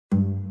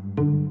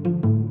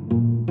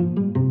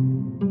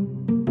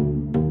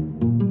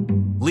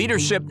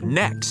Leadership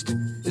Next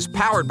is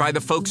powered by the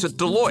folks at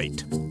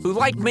Deloitte, who,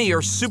 like me,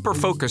 are super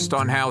focused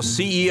on how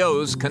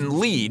CEOs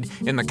can lead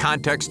in the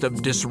context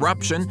of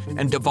disruption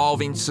and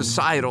evolving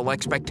societal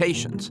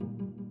expectations.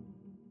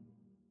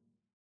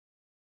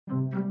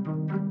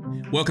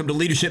 Welcome to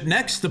Leadership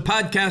Next, the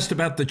podcast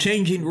about the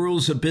changing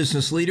rules of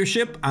business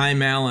leadership.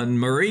 I'm Alan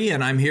Murray,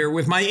 and I'm here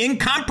with my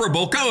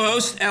incomparable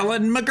co-host,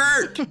 Ellen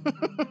McGirt.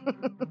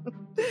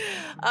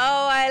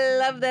 Oh, I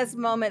love this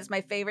moment. It's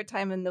my favorite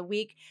time in the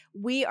week.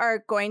 We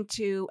are going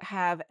to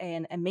have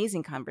an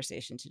amazing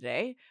conversation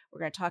today.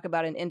 We're going to talk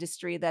about an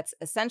industry that's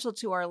essential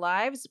to our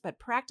lives, but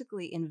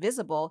practically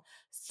invisible,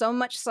 so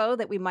much so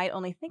that we might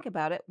only think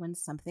about it when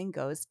something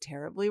goes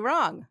terribly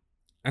wrong.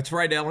 That's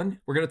right,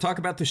 Ellen. We're going to talk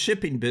about the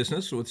shipping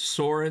business with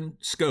Søren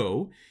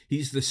Skou.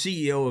 He's the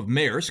CEO of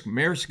Maersk.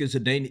 Maersk is a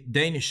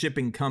Danish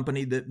shipping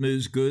company that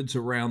moves goods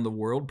around the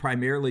world,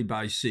 primarily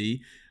by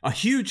sea. A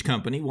huge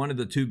company, one of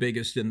the two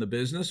biggest in the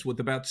business, with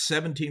about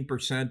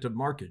 17% of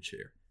market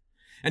share.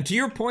 And to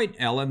your point,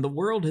 Ellen, the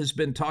world has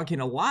been talking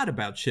a lot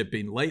about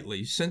shipping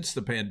lately since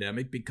the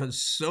pandemic because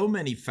so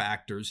many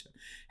factors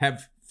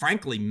have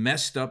frankly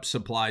messed up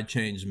supply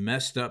chains,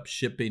 messed up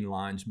shipping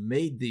lines,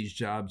 made these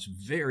jobs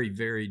very,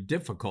 very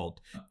difficult.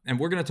 And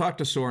we're going to talk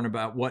to Søren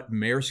about what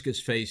Maersk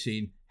is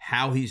facing,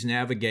 how he's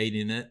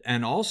navigating it,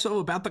 and also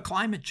about the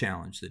climate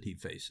challenge that he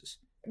faces.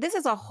 This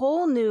is a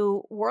whole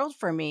new world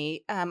for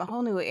me, a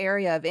whole new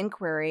area of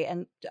inquiry.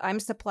 And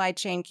I'm supply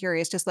chain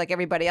curious, just like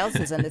everybody else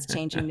is in this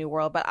changing new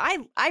world. But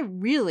I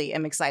really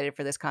am excited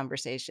for this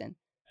conversation.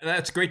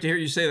 That's great to hear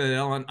you say that,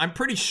 Ellen. I'm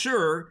pretty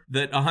sure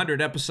that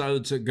 100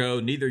 episodes ago,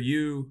 neither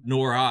you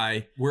nor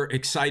I were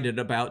excited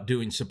about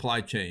doing supply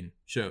chain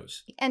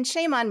shows. And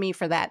shame on me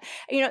for that.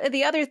 You know,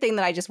 the other thing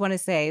that I just want to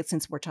say,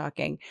 since we're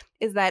talking,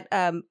 is that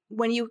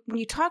when you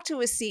talk to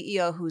a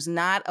CEO who's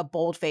not a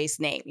bold-faced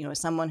name, you know,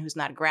 someone who's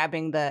not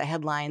grabbing the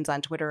headlines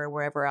on Twitter or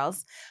wherever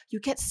else, you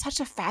get such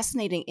a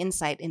fascinating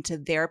insight into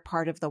their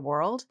part of the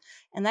world.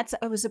 And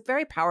it was a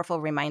very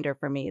powerful reminder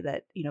for me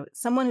that, you know,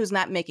 someone who's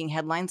not making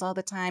headlines all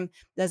the time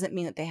doesn't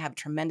mean that they have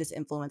tremendous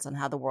influence on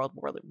how the world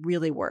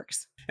really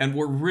works. And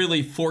we're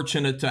really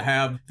fortunate to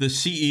have the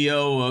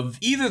CEO of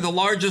either the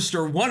largest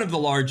or one of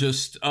the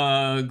largest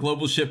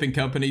global shipping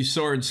companies,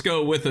 Søren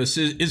Skou, with us.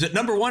 Is it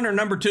number one or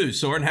number two?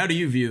 Søren, how do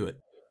you view it?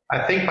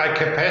 I think by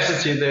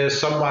capacity, there's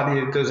somebody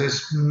that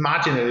is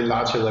marginally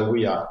larger than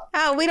we are.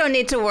 Oh, we don't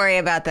need to worry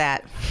about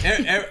that.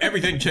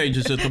 Everything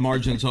changes at the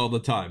margins all the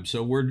time.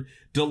 So we're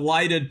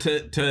delighted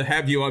to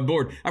have you on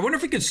board. I wonder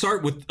if we could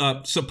start with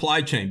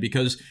supply chain,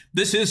 because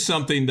this is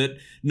something that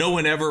no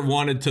one ever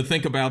wanted to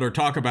think about or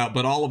talk about,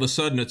 but all of a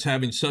sudden it's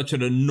having such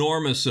an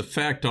enormous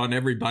effect on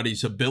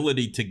everybody's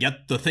ability to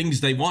get the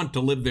things they want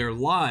to live their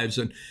lives.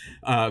 And,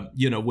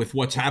 you know, with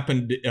what's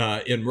happened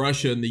in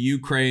Russia and the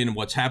Ukraine and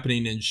what's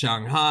happening in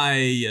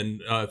Shanghai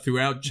and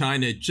throughout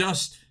China, it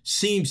just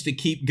seems to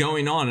keep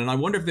going on. And I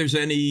wonder if there's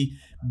any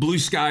blue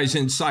skies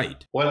in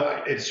sight.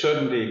 Well, it's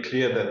certainly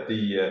clear that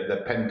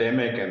the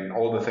pandemic and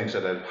all the things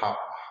that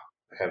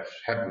have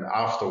happened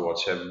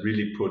afterwards have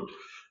really put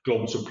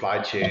global supply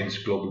chains,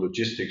 global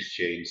logistics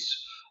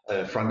chains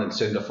front and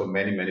center for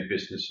many, many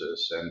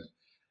businesses. And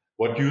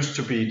what used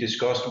to be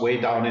discussed way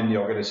down in the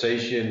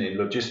organization in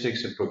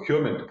logistics and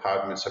procurement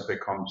departments have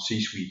become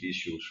C-suite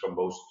issues for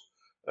most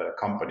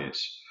companies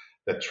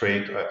that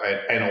trade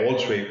and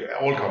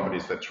all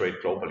companies that trade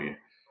globally.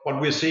 What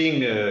we're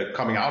seeing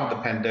coming out of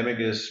the pandemic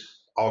is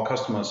our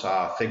customers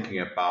are thinking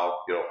about,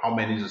 you know, how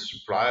many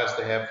suppliers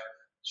they have,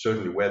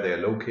 certainly where they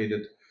are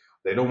located.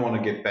 They don't want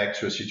to get back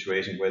to a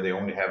situation where they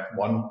only have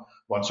one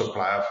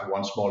supplier for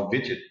one small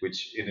widget,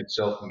 which in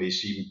itself may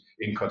seem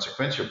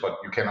inconsequential, but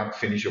you cannot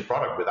finish your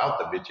product without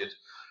the widget.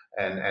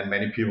 And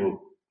many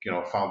people, you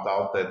know, found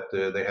out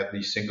that they had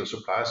these single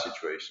supplier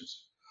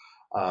situations.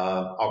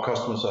 Our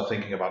customers are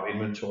thinking about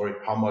inventory,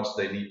 how much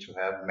they need to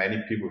have.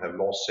 Many people have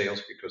lost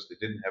sales because they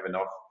didn't have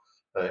enough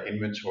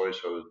inventory,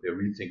 so they're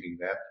rethinking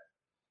that.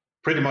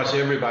 Pretty much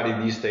everybody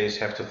these days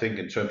have to think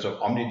in terms of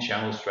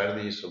omni-channel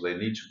strategies, so they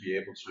need to be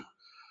able to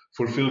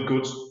fulfill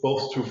goods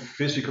both to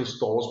physical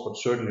stores, but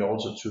certainly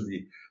also to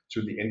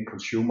the end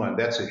consumer, and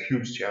that's a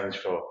huge challenge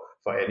for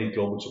any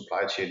global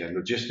supply chain and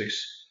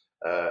logistics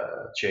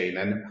chain.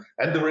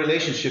 And the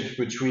relationships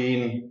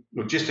between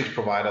logistics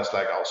providers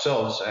like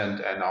ourselves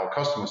and our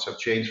customers have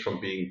changed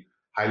from being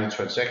highly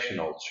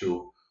transactional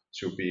to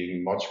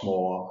being much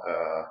more,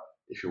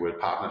 if you will,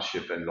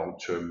 partnership and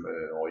long-term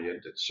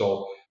oriented.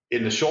 So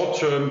in the short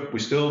term, we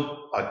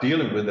still are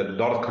dealing with a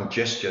lot of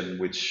congestion,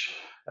 which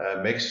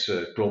makes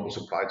global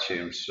supply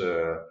chains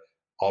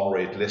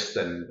operate less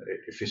than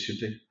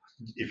efficiently.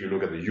 If you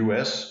look at the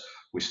US,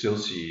 we still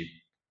see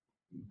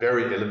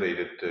very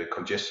elevated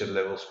congestion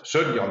levels.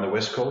 Certainly on the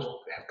West Coast,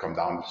 they have come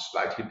down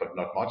slightly, but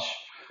not much.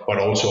 But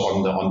also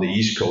on the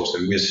East Coast,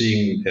 and we're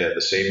seeing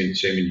the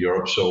same in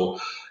Europe. So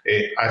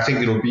I think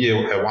it'll be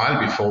a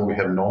while before we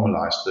have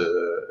normalized,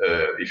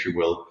 if you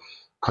will,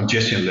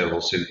 congestion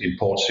levels in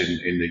ports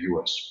in the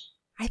US.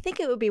 I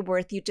think it would be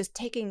worth you just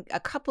taking a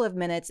couple of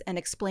minutes and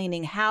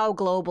explaining how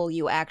global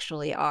you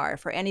actually are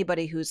for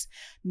anybody who's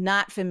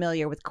not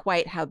familiar with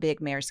quite how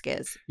big Maersk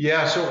is.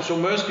 Yeah, so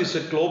Maersk is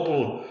a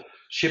global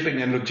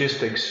shipping and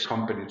logistics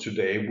company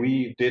today.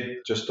 We did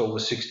just over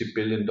 $60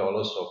 billion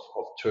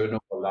of turnover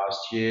last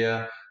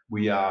year.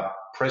 We are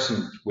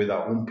present with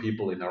our own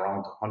people in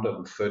around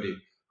 130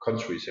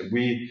 countries, and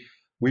we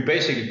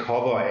basically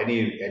cover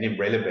any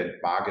relevant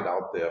market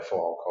out there for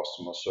our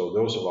customers. So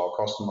those of our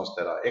customers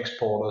that are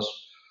exporters,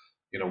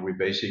 we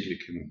basically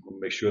can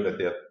make sure that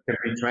they can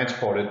be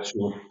transported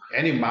to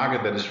any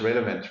market that is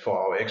relevant for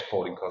our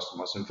exporting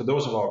customers. And for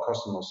those of our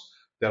customers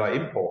that are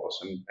importers,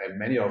 and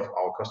many of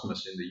our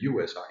customers in the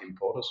US are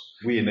importers,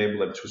 we enable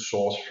them to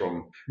source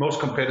from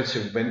most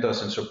competitive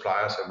vendors and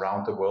suppliers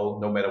around the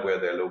world, no matter where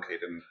they're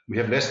located. And we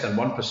have less than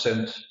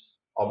 1%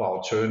 of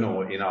our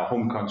turnover in our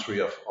home country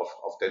of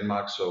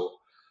Denmark.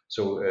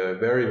 So a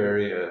very,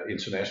 very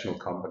international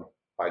company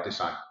by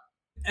design.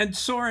 And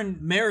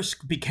Søren,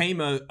 Maersk became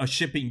a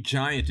shipping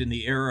giant in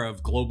the era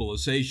of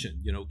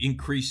globalization,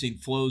 increasing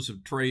flows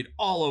of trade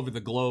all over the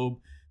globe.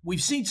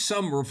 We've seen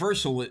some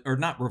reversal, or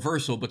not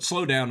reversal, but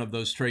slowdown of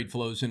those trade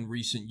flows in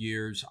recent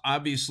years.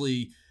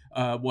 Obviously,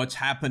 what's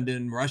happened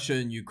in Russia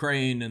and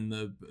Ukraine and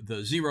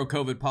the zero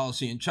COVID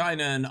policy in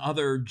China and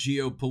other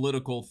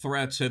geopolitical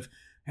threats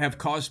have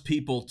caused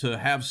people to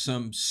have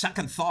some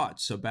second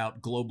thoughts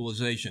about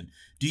globalization.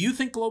 Do you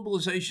think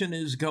globalization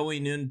is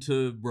going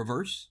into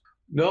reverse?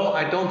 No,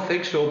 I don't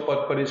think so,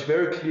 but it's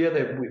very clear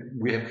that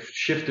we have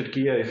shifted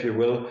gear, if you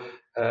will.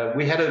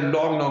 We had a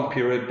long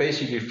period,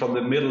 basically from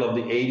the middle of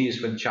the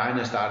 80s when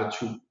China started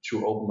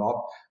to open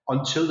up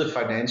until the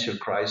financial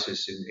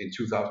crisis in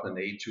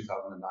 2008,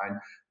 2009,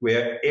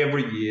 where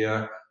every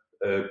year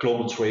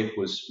global trade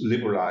was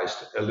liberalized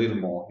a little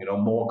more.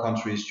 More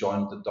countries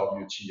joined the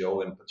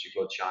WTO, in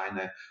particular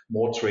China,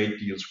 more trade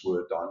deals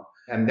were done.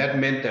 And that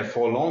meant that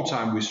for a long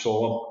time we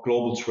saw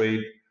global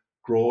trade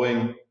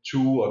growing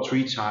 2 or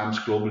 3 times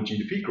global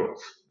GDP growth,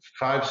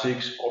 5,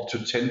 6, up to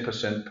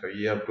 10% per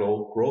year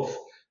growth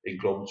in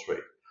global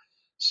trade.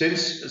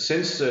 Since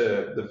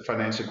the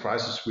financial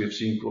crisis, we have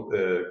seen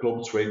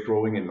global trade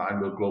growing in line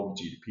with global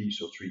GDP,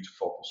 so 3 to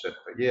 4%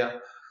 per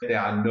year. There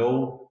are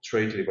no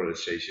trade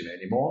liberalization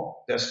anymore.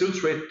 There are still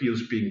trade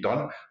deals being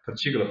done,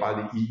 particularly by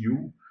the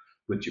EU,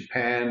 with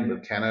Japan,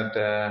 with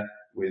Canada,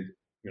 with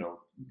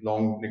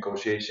long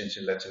negotiations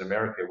in Latin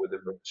America with the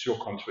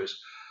Mercosur countries.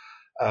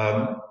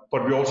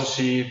 But we also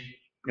see,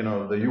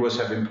 the US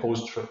have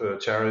imposed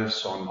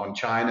tariffs on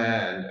China,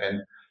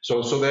 and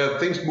so there are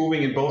things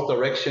moving in both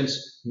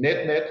directions.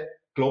 Net,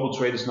 global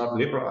trade is not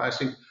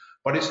liberalizing,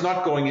 but it's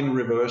not going in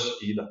reverse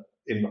either,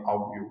 in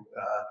our view.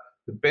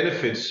 The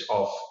benefits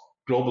of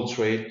global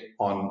trade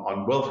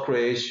on wealth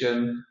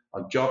creation,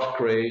 on job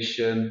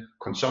creation,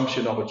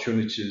 consumption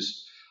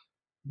opportunities,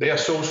 they are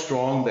so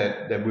strong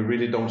that we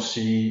really don't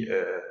see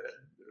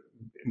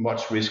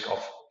much risk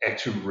of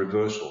actual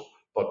reversal,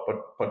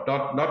 but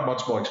not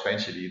much more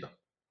expansion either.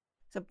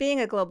 So being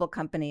a global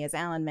company, as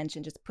Alan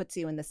mentioned, just puts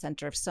you in the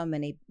center of so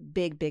many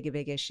big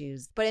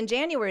issues. But in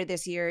January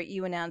this year,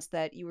 you announced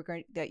that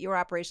that your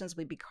operations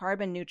would be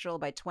carbon neutral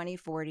by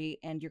 2040,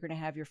 and you're going to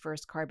have your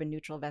first carbon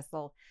neutral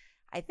vessel,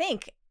 I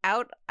think,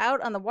 out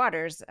on the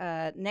waters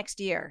next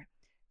year.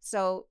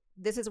 So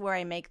this is where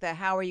I make the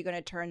 "how are you going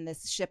to turn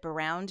this ship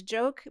around"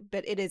 joke,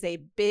 but it is a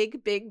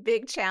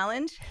big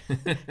challenge.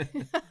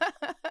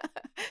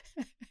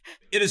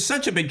 It is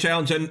such a big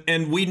challenge,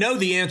 and we know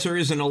the answer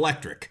isn't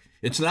electric.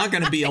 It's not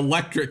going to be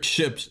electric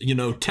ships,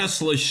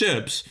 Tesla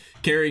ships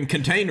carrying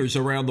containers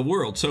around the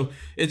world. So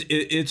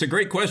it's a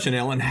great question,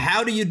 Alan.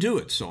 How do you do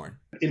it, Søren?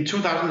 In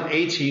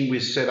 2018, we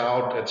set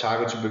out a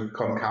target to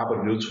become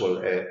carbon neutral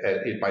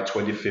by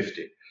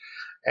 2050.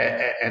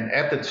 And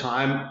at the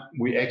time,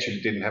 we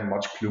actually didn't have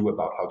much clue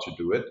about how to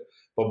do it,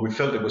 but we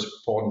felt it was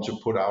important to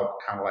put out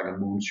kind of like a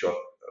moonshot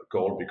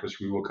goal, because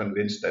we were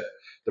convinced that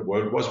the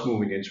world was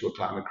moving into a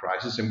climate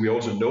crisis, and we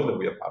also know that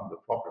we are part of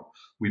the problem.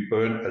 We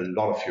burn a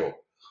lot of fuel.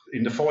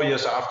 In the 4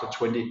 years after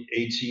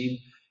 2018,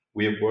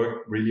 we have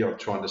worked really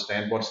to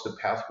understand what's the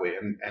pathway.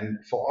 And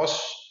for us,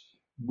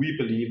 we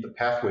believe the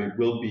pathway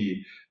will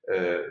be,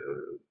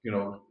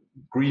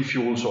 green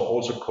fuels, or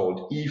also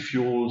called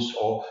e-fuels,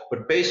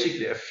 but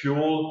basically a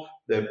fuel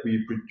that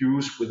we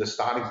produce with a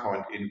starting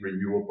point in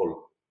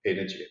renewable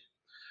energy.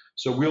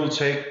 So we'll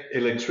take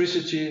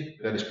electricity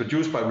that is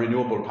produced by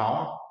renewable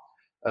power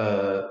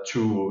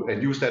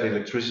and use that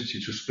electricity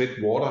to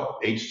split water,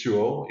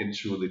 H2O,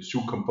 into the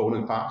 2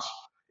 component parts,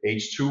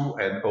 H2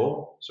 and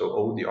O, so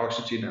O the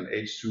oxygen and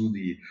H2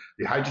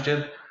 the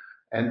hydrogen.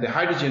 And the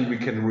hydrogen we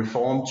can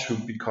reform to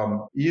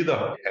become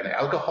either an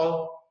alcohol,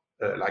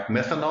 like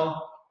methanol,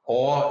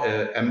 or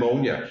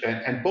ammonia.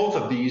 And both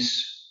of these,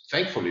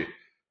 thankfully,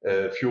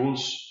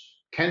 fuels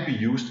can be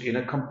used in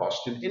a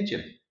combustion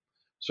engine.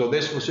 So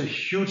this was a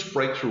huge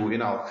breakthrough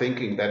in our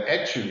thinking, that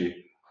actually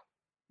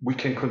we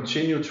can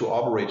continue to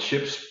operate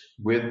ships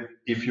with,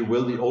 if you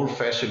will, the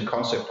old-fashioned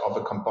concept of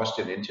a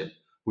combustion engine.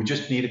 We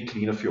just need a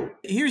cleaner fuel.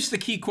 Here's the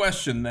key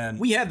question then.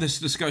 We had this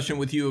discussion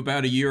with you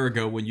about a year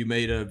ago when you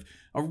made a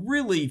a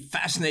really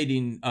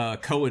fascinating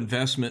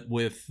co-investment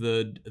with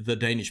the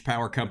Danish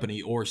power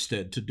company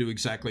Ørsted to do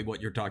exactly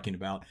what you're talking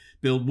about.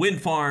 Build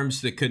wind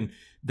farms that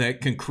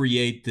can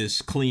create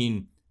this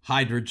clean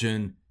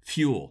hydrogen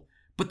fuel.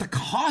 But the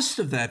cost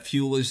of that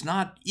fuel is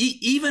not,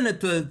 even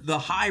at the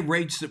high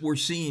rates that we're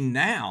seeing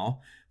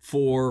now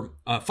for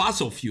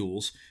fossil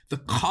fuels, the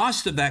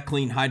cost of that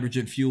clean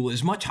hydrogen fuel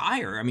is much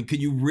higher. I mean,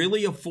 can you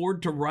really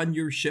afford to run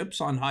your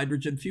ships on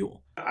hydrogen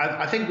fuel?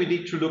 I think we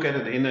need to look at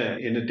it in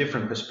a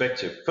different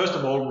perspective. First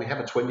of all, we have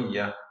a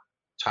 20-year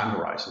time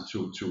horizon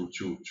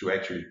to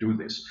actually do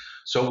this.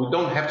 So we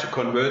don't have to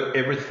convert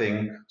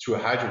everything to a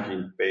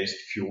hydrogen-based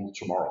fuel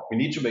tomorrow. We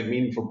need to make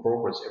meaningful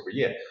progress every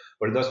year,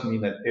 but it doesn't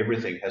mean that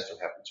everything has to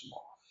happen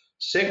tomorrow.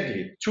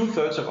 Secondly,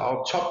 2/3 of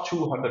our top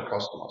 200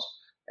 customers,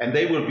 and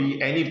they will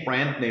be any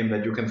brand name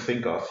that you can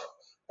think of,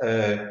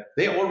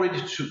 they already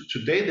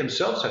today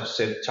themselves have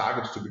set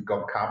targets to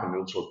become carbon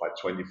neutral by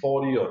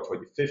 2040 or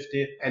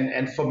 2050.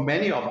 And for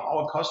many of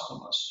our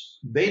customers,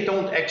 they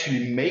don't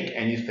actually make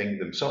anything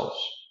themselves,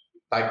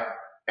 like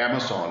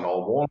Amazon or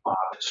Walmart.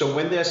 So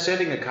when they're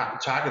setting a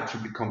target to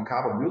become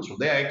carbon neutral,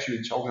 they're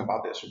actually talking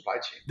about their supply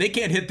chain. They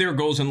can't hit their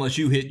goals unless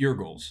you hit your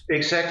goals.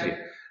 Exactly.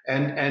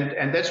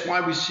 And that's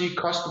why we see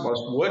customers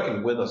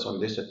working with us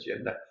on this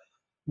agenda.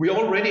 We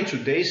already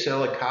today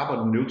sell a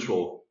carbon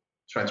neutral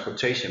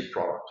transportation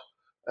product,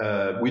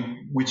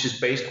 which is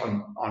based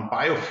on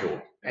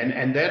biofuel.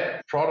 And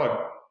that product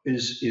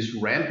is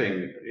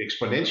ramping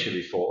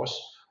exponentially for us.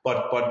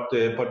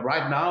 But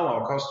right now,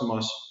 our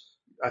customers,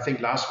 I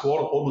think last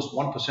quarter, almost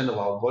 1% of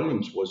our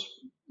volumes was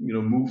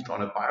moved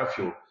on a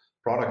biofuel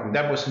product, and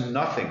that was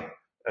nothing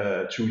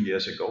 2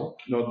 years ago.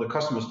 The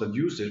customers that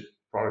use this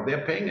product,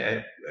 they're paying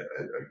a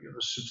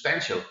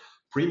substantial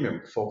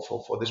premium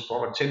for this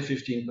product,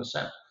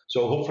 10-15%.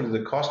 So hopefully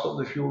the cost of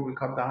the fuel will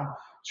come down.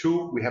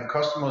 Two, we have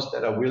customers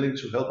that are willing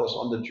to help us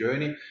on the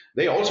journey.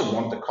 They also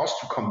want the cost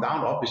to come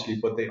down, obviously,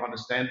 but they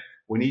understand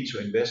we need to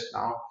invest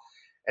now.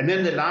 And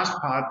then the last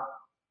part,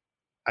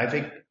 I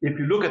think if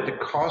you look at the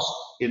cost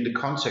in the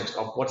context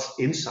of what's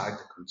inside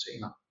the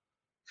container,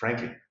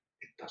 frankly,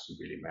 it doesn't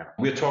really matter.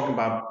 We're talking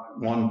about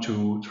 1,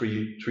 2,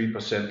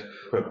 3%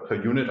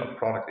 per unit of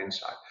product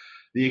inside.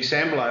 The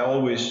example I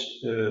always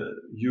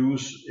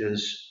use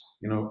is,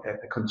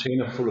 a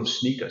container full of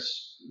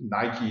sneakers,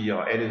 Nike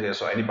or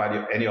Adidas or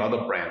any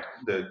other brand.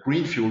 The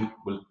green fuel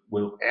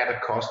will add a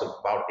cost of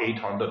about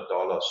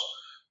 $800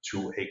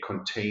 to a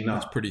container.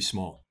 That's pretty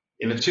small.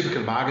 In a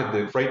typical market,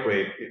 the freight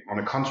rate on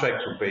a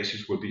contractual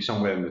basis would be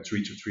somewhere in the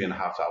 $3,000 to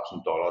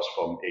 $3,500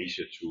 from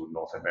Asia to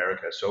North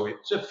America. So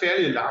it's a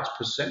fairly large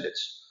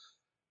percentage.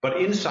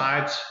 But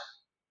inside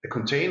a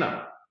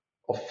container,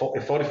 a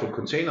 40-foot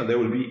container, there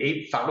will be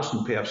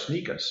 8,000 pair of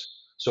sneakers.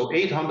 So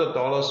 $800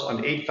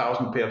 on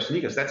 8,000 pair of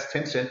sneakers, that's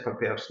 10 cents per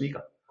pair of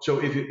sneaker.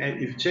 So if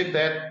you take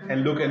that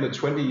and look at the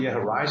 20-year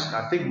horizon,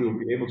 I think we'll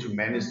be able to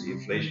manage the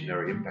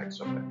inflationary impacts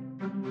of that.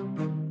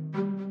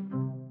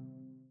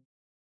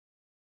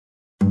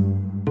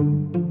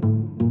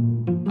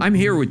 I'm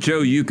here with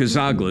Joe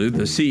Ukazoglu,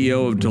 the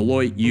CEO of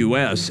Deloitte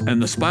US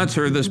and the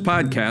sponsor of this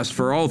podcast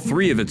for all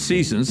 3 of its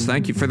seasons.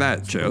 Thank you for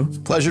that, Joe.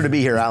 Pleasure to be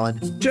here,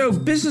 Alan. Joe,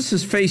 business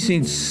is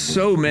facing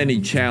so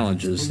many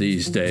challenges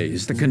these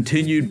days. The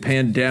continued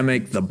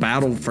pandemic, the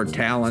battle for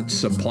talent,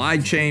 supply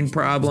chain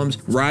problems,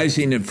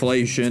 rising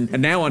inflation,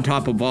 and now on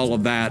top of all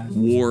of that,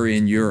 war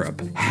in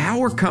Europe.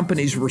 How are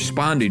companies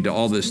responding to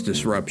all this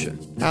disruption?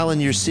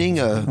 Alan, you're seeing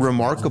a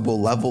remarkable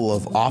level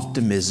of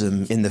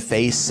optimism in the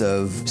face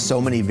of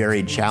so many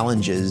varied challenges,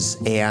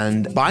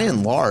 and by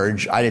and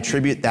large, I'd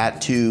attribute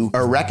that to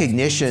a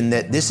recognition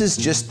that this is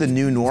just the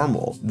new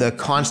normal, the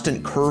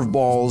constant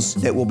curveballs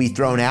that will be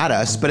thrown at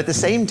us, but at the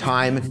same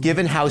time,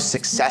 given how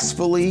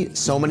successfully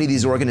so many of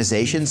these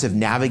organizations have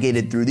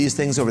navigated through these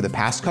things over the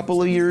past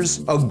couple of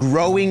years, a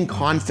growing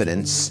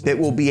confidence that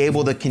we'll be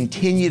able to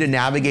continue to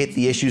navigate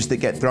the issues that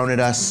get thrown at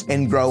us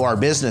and grow our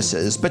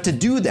businesses. But to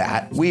do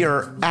that, we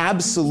are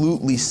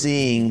absolutely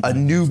seeing a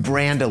new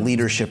brand of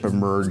leadership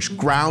emerge,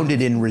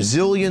 grounded in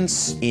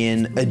resilience,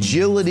 in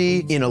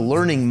agility, in a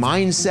learning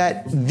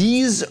mindset.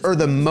 These are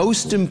the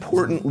most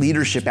important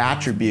leadership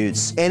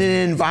attributes in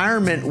an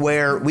environment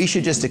where we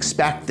should just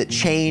expect that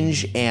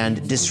change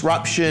and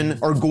disruption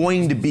are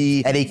going to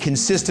be at a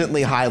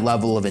consistently high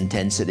level of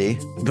intensity.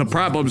 The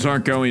problems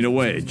aren't going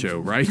away, Joe,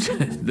 right?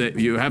 That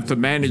you have to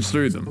manage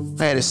through them.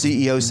 I had a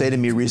CEO say to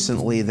me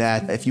recently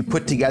that if you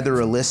put together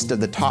a list of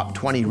the top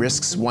 20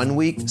 risks one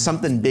week,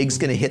 something big's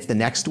going to hit the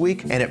next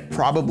week, and it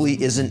probably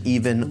isn't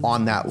even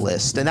on that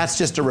list. And that's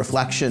just a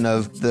reflection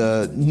of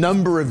the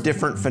number of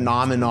different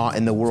phenomena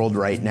in the world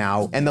right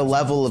now and the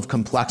level of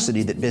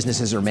complexity that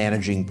businesses are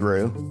managing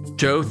through.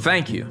 Joe,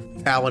 thank you.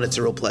 Alan, it's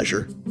a real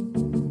pleasure.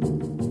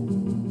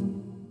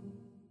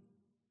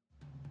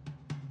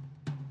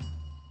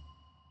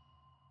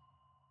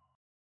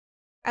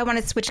 I want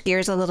to switch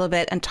gears a little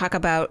bit and talk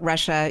about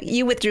Russia.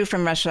 You withdrew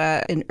from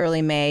Russia in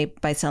early May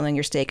by selling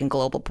your stake in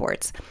Global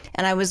Ports.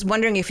 And I was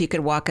wondering if you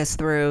could walk us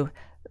through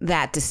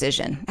that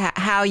decision,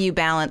 how you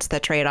balanced the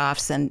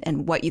trade-offs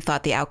and what you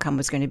thought the outcome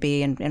was going to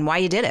be and why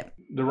you did it.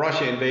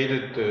 Russia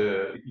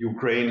invaded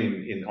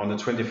Ukraine on the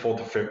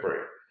 24th of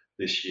February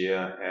this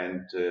year,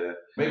 and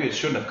maybe it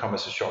shouldn't have come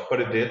as a shock,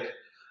 but it did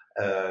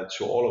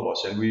to all of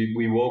us. And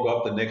we woke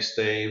up the next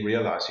day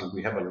realizing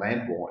we have a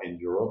land war in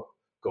Europe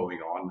going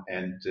on,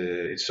 and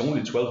it's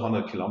only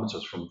 1,200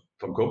 kilometers from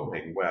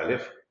Copenhagen, where I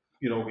live.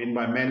 In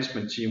my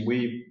management team,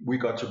 we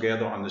got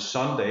together on the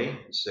Sunday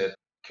and said,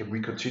 can we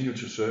continue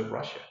to serve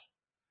Russia?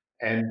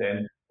 And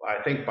then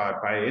I think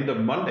by end of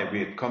Monday, we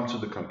had come to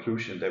the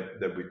conclusion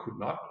that we could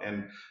not.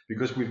 And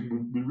because we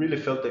really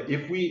felt that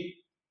if we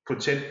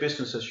pretend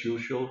business as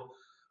usual,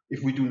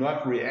 if we do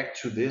not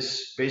react to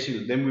this,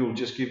 basically, then we will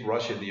just give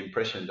Russia the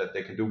impression that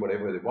they can do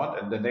whatever they want.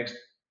 And the next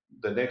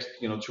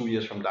 2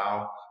 years from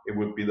now, it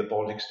would be the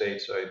Baltic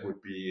states, or it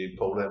would be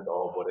Poland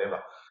or whatever.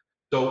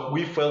 So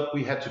we felt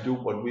we had to do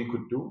what we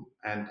could do.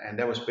 And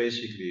that was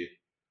basically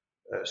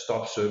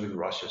stop serving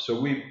Russia.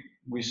 So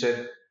we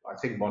said, I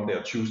think Monday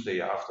or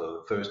Tuesday after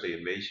the Thursday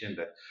invasion,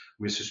 that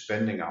we're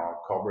suspending our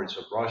coverage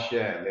of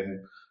Russia. And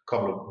then a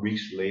couple of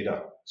weeks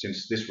later,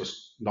 since this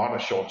was not a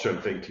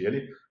short-term thing,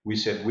 clearly, we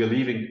said we're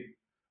leaving.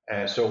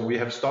 So we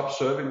have stopped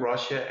serving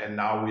Russia, and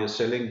now we are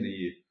selling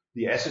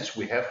the assets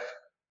we have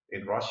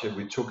in Russia.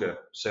 We took a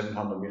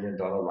 $700 million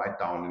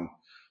write-down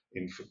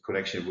in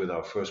connection with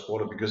our first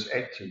quarter, because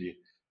actually,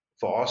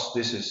 for us,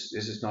 this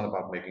is not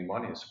about making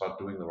money. It's about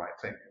doing the right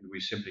thing. And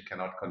we simply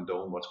cannot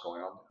condone what's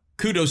going on there.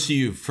 Kudos to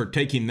you for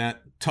taking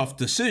that tough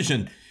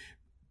decision.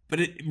 But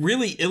it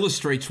really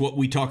illustrates what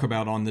we talk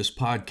about on this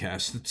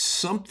podcast, that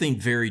something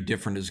very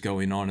different is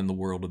going on in the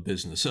world of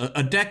business.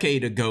 A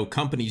decade ago,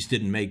 companies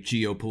didn't make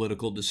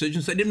geopolitical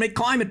decisions. They didn't make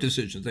climate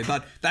decisions. They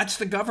thought that's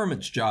the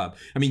government's job.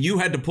 I mean, you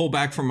had to pull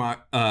back from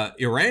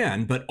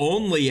Iran, but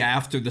only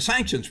after the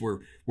sanctions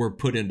were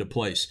put into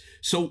place.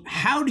 So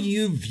how do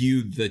you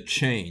view the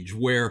change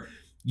where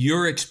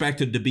you're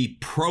expected to be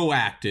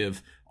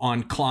proactive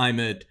on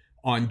climate,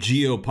 on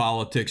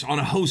geopolitics, on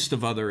a host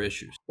of other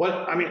issues?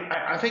 Well, I mean,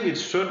 I think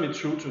it's certainly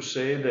true to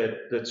say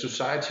that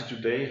society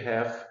today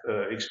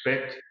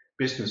expect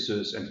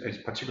businesses and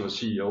in particular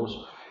CEOs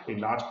in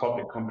large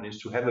public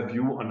companies to have a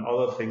view on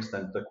other things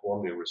than the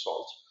quarterly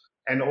results,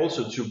 and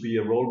also to be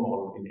a role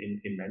model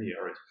in many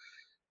areas.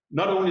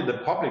 Not only the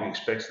public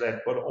expects that,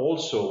 but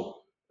also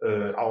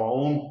our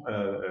own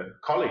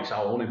colleagues,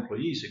 our own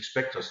employees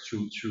expect us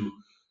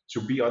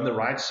to be on the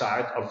right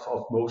side of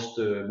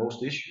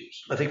most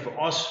issues. I think for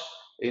us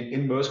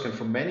in Maersk and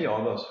for many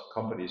other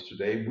companies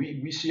today,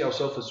 we see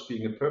ourselves as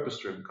being a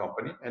purpose-driven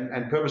company,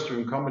 and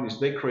purpose-driven companies,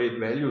 they create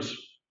value,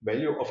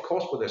 of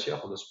course, for their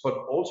shareholders, but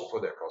also for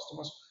their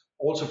customers,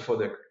 also for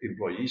their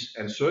employees,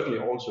 and certainly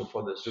also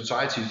for the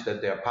societies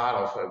that they're part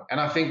of. And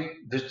I think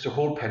the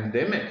whole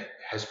pandemic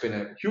has been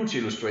a huge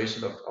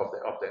illustration of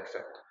that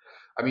fact.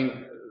 I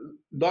mean,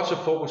 lots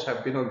of focus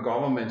have been on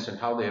governments and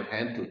how they have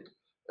handled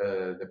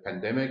the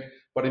pandemic.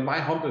 But in my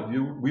humble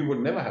view, we would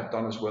never have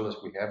done as well as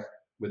we have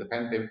with the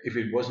pandemic if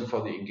it wasn't for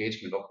the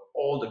engagement of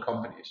all the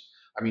companies.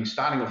 I mean,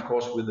 starting, of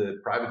course, with the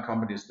private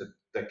companies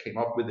that came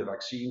up with the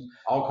vaccine.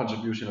 Our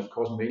contribution, of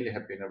course, mainly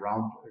have been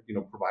around,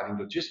 providing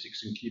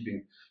logistics and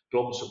keeping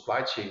global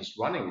supply chains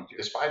running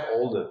despite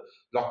all the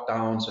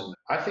lockdowns. And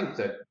I think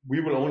that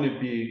we will only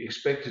be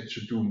expected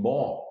to do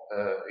more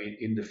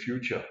in the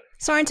future.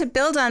 Soren, to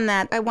build on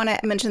that, I want to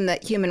mention the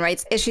human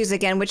rights issues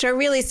again, which are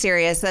really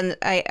serious. And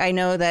I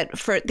know that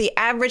for the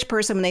average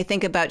person, when they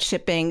think about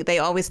shipping, they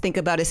always think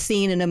about a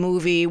scene in a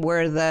movie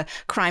where the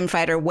crime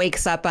fighter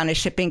wakes up on a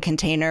shipping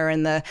container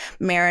and the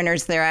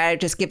mariner's there,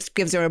 just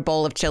gives her a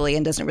bowl of chili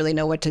and doesn't really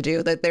know what to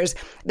do.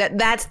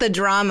 That's the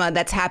drama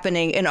that's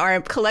happening in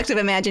our collective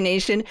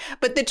imagination.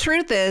 But the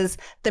truth is,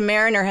 the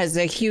mariner has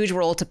a huge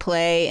role to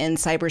play in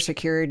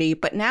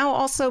cybersecurity. But now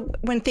also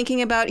when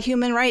thinking about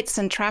human rights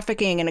and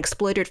trafficking and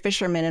exploited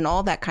fishermen and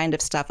all that kind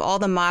of stuff, all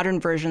the modern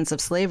versions of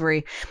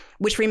slavery,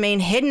 which remain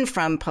hidden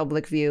from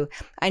public view.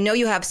 I know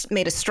you have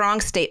made a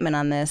strong statement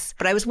on this,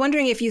 but I was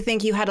wondering if you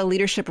think you had a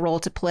leadership role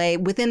to play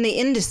within the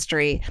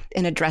industry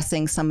in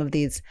addressing some of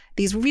these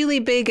really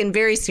big and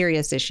very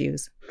serious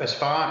issues. As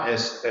far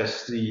as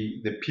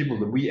the people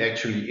that we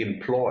actually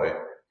employ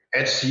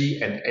at sea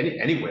and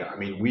anywhere, I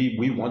mean,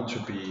 we want to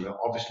be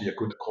obviously a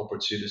good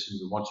corporate citizen.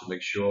 We want to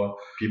make sure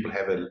people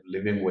have a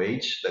living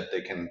wage, that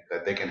they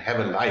can have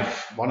a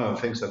life. One of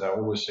the things that I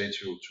always say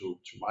to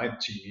my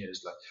team here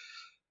is like,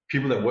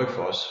 people that work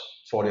for us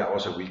 40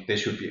 hours a week, they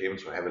should be able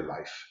to have a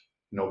life,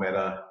 no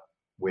matter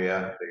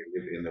where they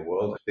live in the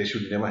world. They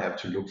should never have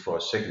to look for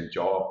a second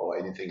job or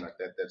anything like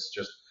that. That's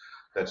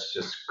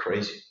just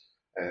crazy.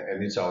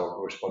 And it's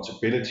our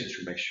responsibility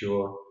to make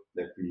sure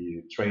that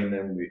we train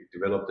them, we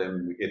develop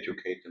them, we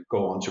educate them,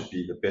 go on to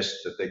be the best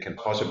that they can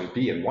possibly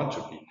be and want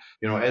to be.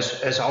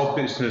 As our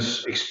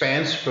business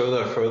expands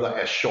further and further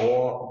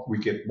ashore, we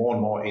get more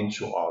and more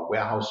into our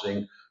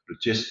warehousing,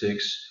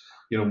 logistics.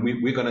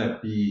 We're going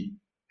to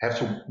have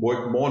to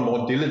work more and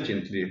more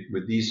diligently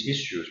with these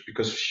issues,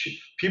 because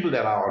people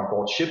that are on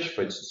board ships,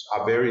 for instance,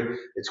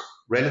 it's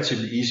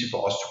relatively easy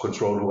for us to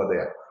control who are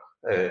there.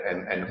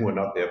 and who are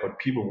not there, but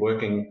people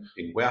working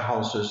in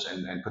warehouses,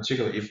 and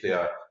particularly if they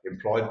are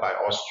employed by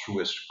us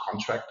through a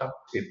contractor,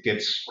 it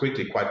gets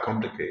quickly quite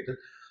complicated.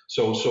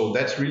 So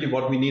that's really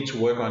what we need to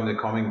work on in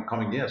the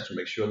coming years, to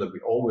make sure that we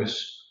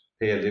always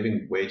pay a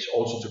living wage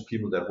also to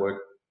people that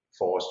work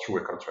for us through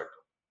a contractor.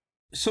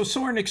 So,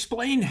 Soren,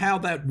 explain how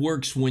that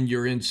works when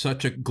you're in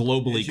such a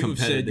globally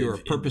competitive. You're a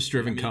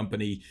purpose-driven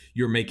company.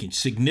 You're making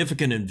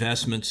significant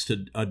investments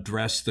to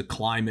address the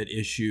climate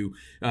issue.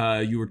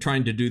 You were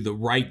trying to do the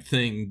right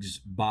things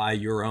by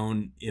your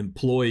own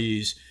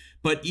employees.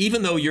 But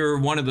even though you're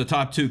one of the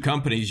top two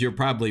companies, you're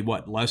probably,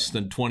 less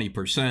than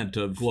 20%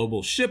 of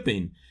global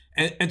shipping.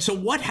 And so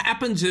what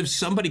happens if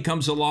somebody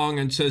comes along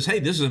and says, hey,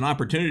 this is an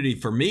opportunity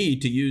for me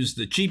to use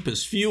the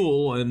cheapest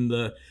fuel and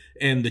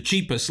the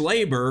cheapest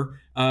labor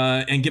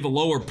and give a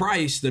lower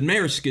price than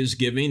Maersk is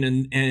giving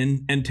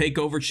and take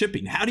over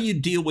shipping? How do you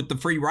deal with the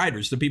free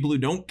riders, the people who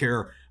don't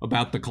care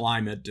about the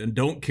climate and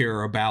don't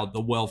care about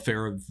the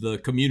welfare of the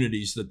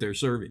communities that they're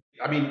serving?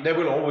 I mean, there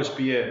will always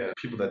be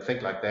people that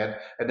think like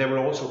that, and there will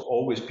also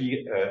always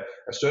be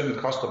a certain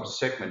customer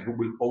segment who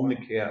will only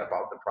care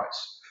about the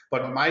price.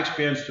 But my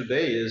experience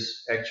today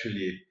is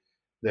actually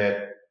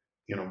that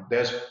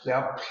there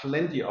are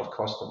plenty of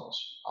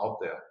customers out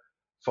there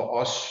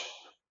for us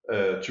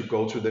to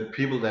go to, the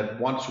people that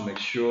want to make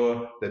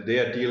sure that they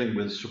are dealing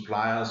with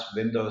suppliers,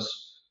 vendors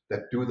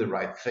that do the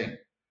right thing.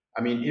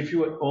 I mean, if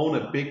you own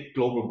a big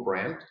global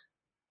brand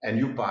and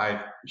you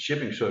buy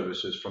shipping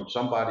services from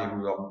somebody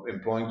who are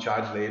employing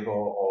child labor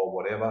or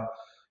whatever,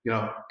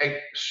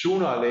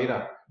 sooner or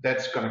later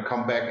that's going to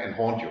come back and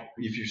haunt you.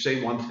 If you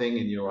say one thing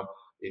in your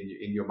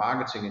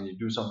marketing and you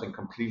do something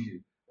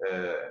completely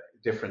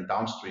different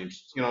downstreams,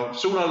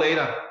 sooner or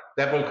later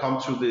that will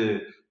come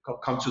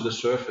to the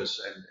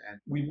surface. And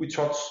we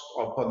touched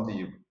upon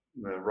the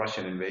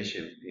Russian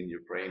invasion in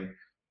Ukraine.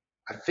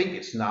 I think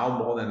it's now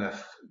more than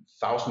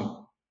 1,000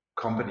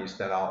 companies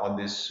that are on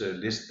this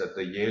list that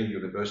the Yale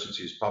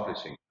University is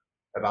publishing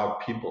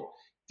about people.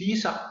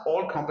 These are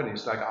all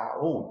companies like our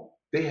own.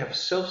 They have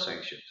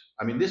self-sanctioned.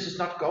 I mean, this is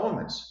not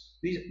governments.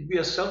 We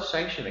are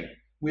self-sanctioning.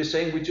 We're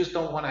saying we just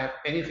don't want to have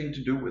anything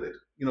to do with it.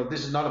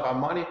 This is not about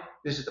money.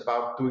 This is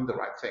about doing the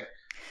right thing.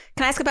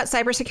 Can I ask about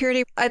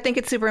cybersecurity? I think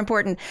it's super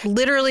important.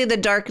 Literally, the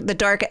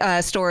dark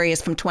story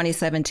is from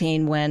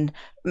 2017 when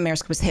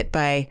Maersk was hit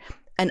by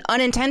an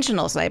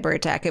unintentional cyber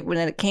attack. When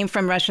it came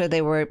from Russia,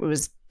 it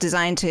was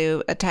designed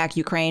to attack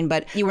Ukraine,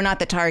 but you were not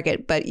the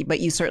target, but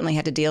you certainly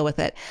had to deal with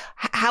it.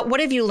 What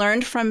have you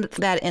learned from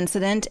that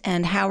incident,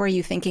 and how are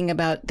you thinking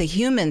about the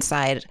human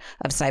side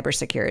of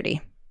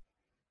cybersecurity?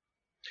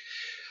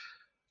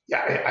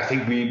 Yeah, I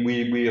think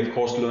we of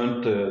course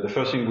learned, the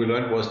first thing we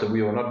learned was that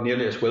we were not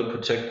nearly as well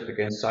protected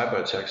against cyber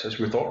attacks as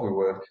we thought we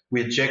were.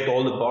 We had checked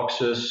all the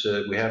boxes,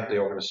 we had the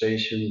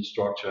organization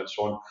structure and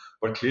so on,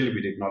 but clearly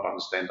we did not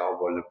understand our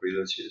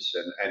vulnerabilities.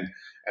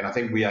 And I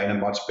think we are in a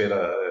much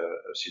better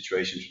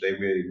situation today.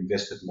 We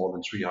invested more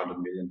than $300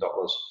 million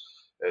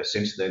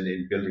since then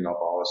in building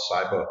up our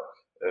cyber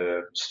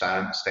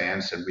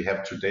stance, and we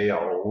have today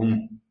our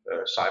own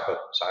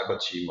cyber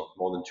team of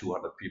more than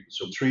 200 people.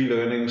 So 3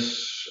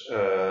 learnings.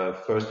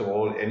 First of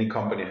all, any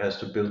company has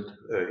to build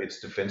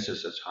its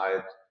defenses as high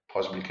as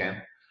possibly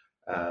can.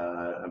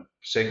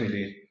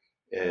 Secondly,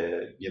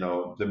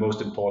 the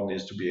most important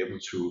is to be able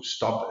to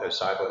stop a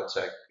cyber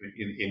attack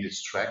in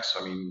its tracks.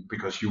 I mean,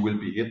 because you will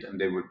be hit and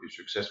they will be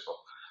successful.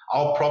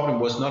 Our problem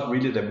was not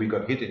really that we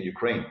got hit in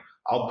Ukraine.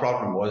 Our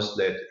problem was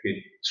that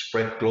it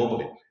spread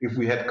globally. If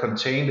we had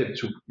contained it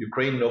to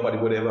Ukraine, nobody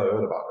would ever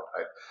heard about it,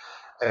 right?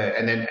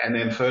 And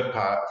then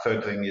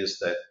third thing is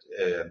that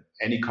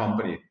any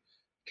company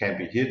can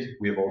be hit.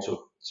 We have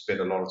also spent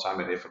a lot of time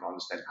and effort to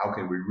understand how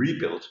can we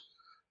rebuild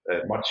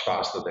much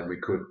faster than we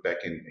could back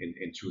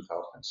in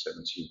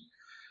 2017.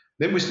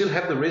 Then we still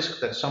have the risk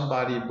that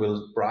somebody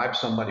will bribe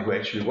somebody who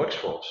actually works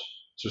for us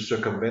to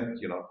circumvent,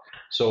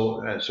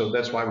 So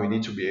that's why we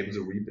need to be able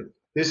to rebuild.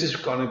 This is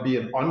going to be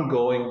an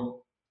ongoing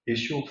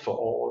issue for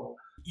all.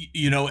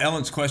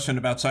 Ellen's question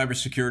about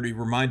cybersecurity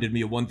reminded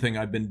me of one thing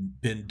I've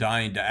been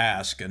dying to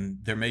ask, and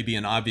there may be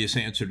an obvious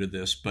answer to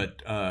this,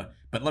 but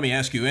let me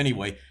ask you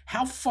anyway.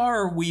 How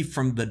far are we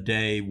from the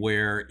day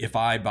where if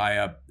I buy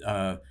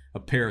a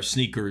pair of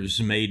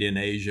sneakers made in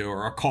Asia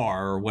or a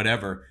car or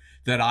whatever,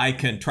 that I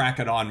can track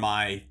it on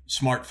my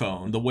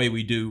smartphone the way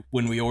we do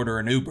when we order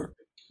an Uber?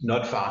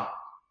 Not far.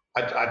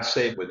 I'd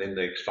say within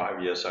the next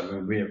 5 years. I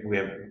mean, we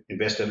have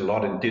invested a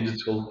lot in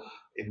digital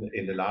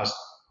in the last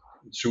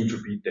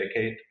soon-to-be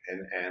decade,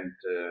 and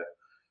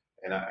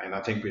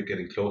I think we're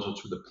getting closer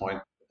to the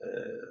point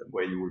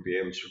where you will be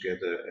able to get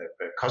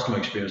a customer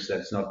experience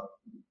that's not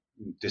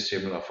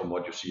dissimilar from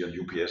what you see on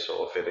UPS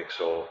or FedEx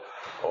or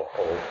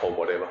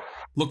whatever.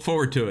 Look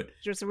forward to it.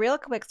 Just real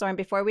quick, Soren,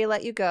 before we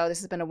let you go, this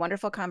has been a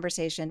wonderful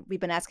conversation. We've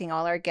been asking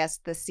all our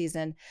guests this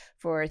season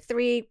for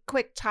 3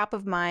 quick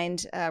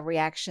top-of-mind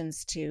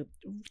reactions to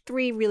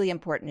 3 really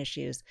important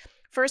issues.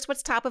 First,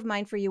 what's top of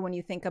mind for you when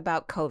you think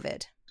about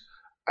COVID?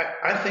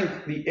 I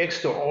think the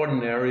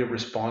extraordinary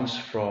response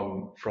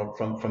from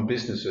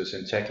businesses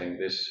in tackling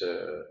this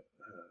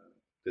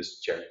this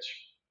challenge.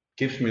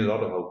 Gives me a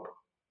lot of hope.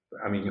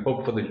 I mean,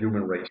 hope for the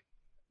human race.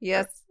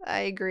 Yes,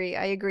 I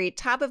agree.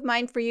 Top of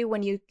mind for you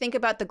when you think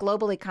about the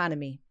global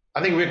economy?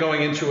 I think we're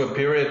going into a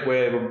period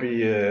where it will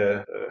be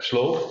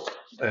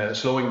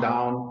slowing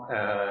down,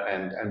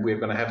 and we're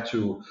going to have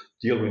to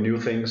deal with new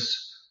things,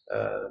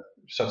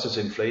 such as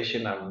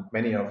inflation. And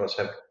many of us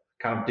have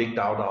kind of digged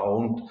out our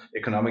own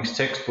economics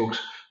textbooks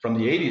from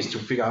the 80s to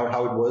figure out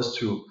how it was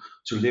to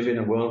live in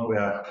a world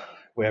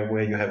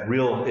where you have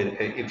real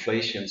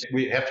inflation.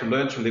 We have to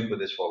learn to live with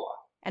this for a while.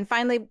 And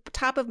finally,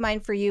 top of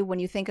mind for you when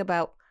you think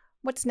about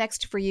what's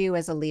next for you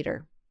as a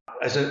leader?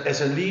 As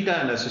a leader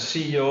and as a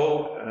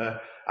CEO,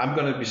 I'm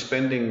going to be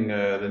spending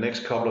the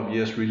next couple of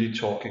years really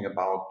talking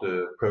about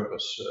the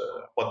purpose.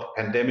 What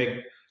the pandemic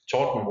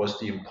taught me was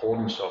the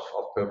importance of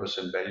purpose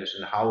and values,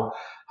 and how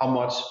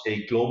much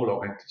a global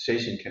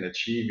organization can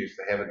achieve if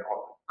they have a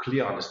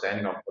clear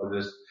understanding of what it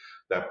is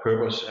their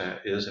purpose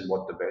is and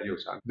what the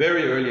values are.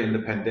 Very early in the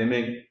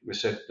pandemic, we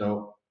said,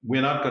 no,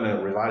 we're not going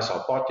to revise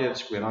our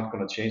budgets. We're not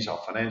going to change our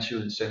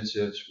financial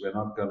incentives. We're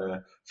not going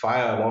to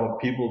fire a lot of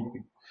people.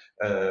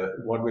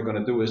 What we're going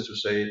to do is to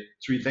say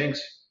three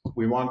things.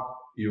 We want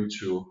you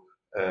to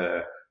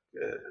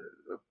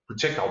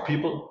protect our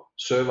people,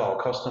 serve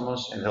our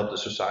customers, and help the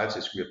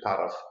societies we are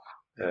part of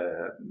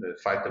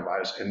fight the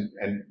virus.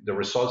 And the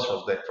results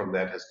of that from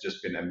that has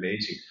just been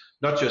amazing,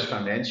 not just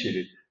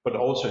financially, but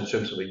also in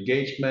terms of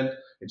engagement,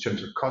 in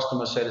terms of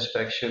customer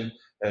satisfaction,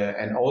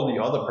 and all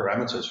the other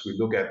parameters we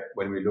look at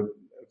when we look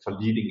for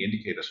leading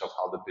indicators of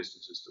how the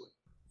business is doing.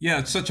 Yeah,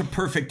 it's such a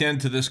perfect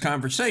end to this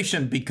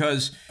conversation,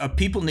 because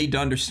people need to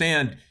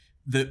understand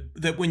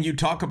that when you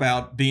talk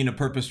about being a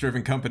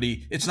purpose-driven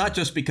company, it's not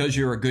just because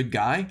you're a good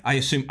guy. I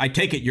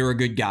take it you're a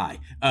good guy,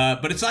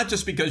 but it's not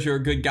just because you're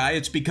a good guy.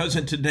 It's because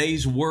in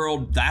today's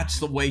world, that's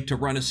the way to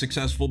run a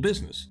successful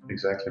business.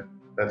 Exactly.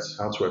 That's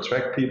how to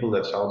attract people.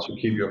 That's how to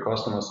keep your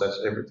customers. That's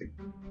everything.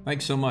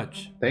 Thanks so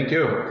much. Thank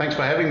you. Thanks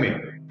for having me.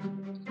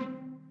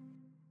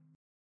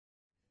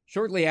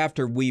 Shortly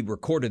after we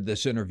recorded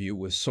this interview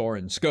with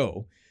Søren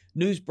Skou,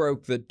 news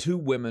broke that two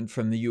women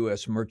from the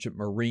U.S. Merchant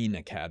Marine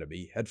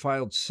Academy had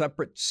filed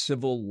separate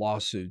civil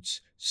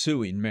lawsuits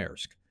suing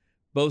Maersk.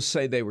 Both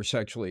say they were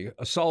sexually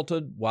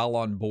assaulted while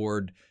on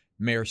board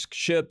Maersk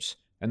ships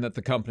and that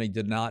the company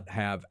did not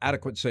have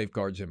adequate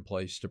safeguards in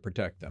place to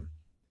protect them.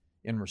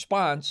 In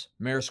response,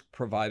 Maersk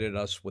provided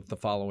us with the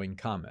following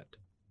comment.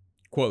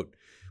 Quote,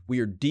 "We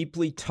are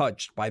deeply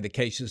touched by the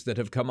cases that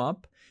have come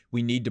up.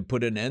 We need to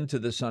put an end to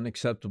this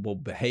unacceptable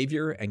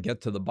behavior and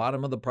get to the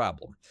bottom of the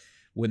problem.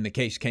 When the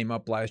case came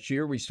up last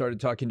year, we started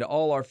talking to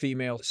all our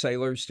female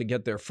sailors to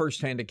get their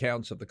firsthand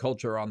accounts of the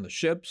culture on the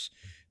ships.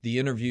 The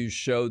interviews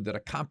showed that a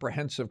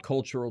comprehensive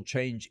cultural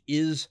change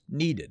is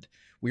needed.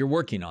 We are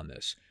working on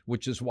this,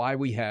 which is why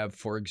we have,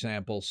 for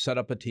example, set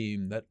up a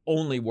team that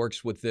only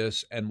works with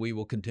this, and we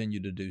will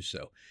continue to do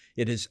so.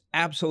 It is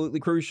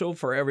absolutely crucial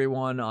for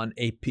everyone on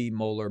AP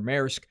Moller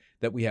Maersk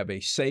that we have a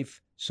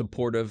safe,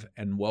 supportive,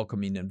 and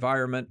welcoming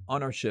environment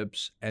on our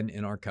ships and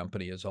in our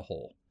company as a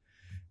whole.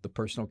 The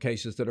personal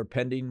cases that are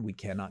pending, we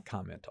cannot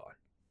comment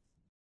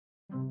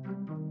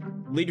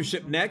on."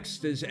 Leadership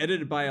Next is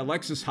edited by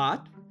Alexis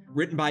Hott,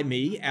 written by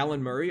me,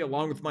 Alan Murray,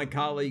 along with my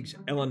colleagues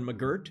Ellen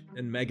McGirt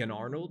and Megan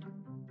Arnold.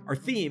 Our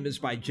theme is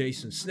by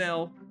Jason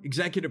Snell.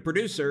 Executive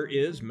producer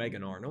is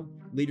Megan Arnold.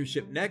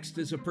 Leadership Next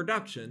is a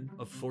production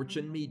of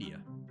Fortune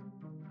Media.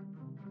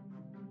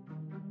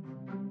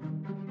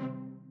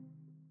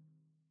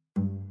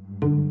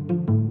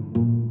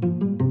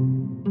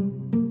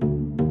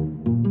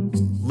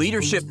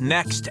 Leadership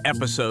Next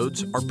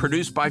episodes are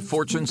produced by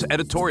Fortune's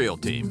editorial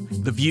team.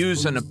 The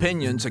views and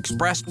opinions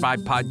expressed by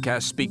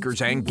podcast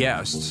speakers and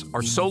guests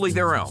are solely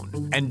their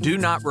own and do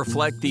not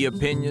reflect the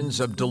opinions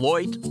of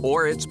Deloitte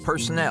or its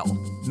personnel,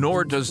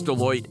 nor does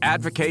Deloitte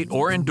advocate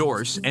or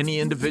endorse any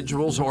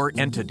individuals or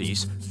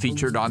entities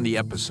featured on the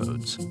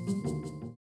episodes.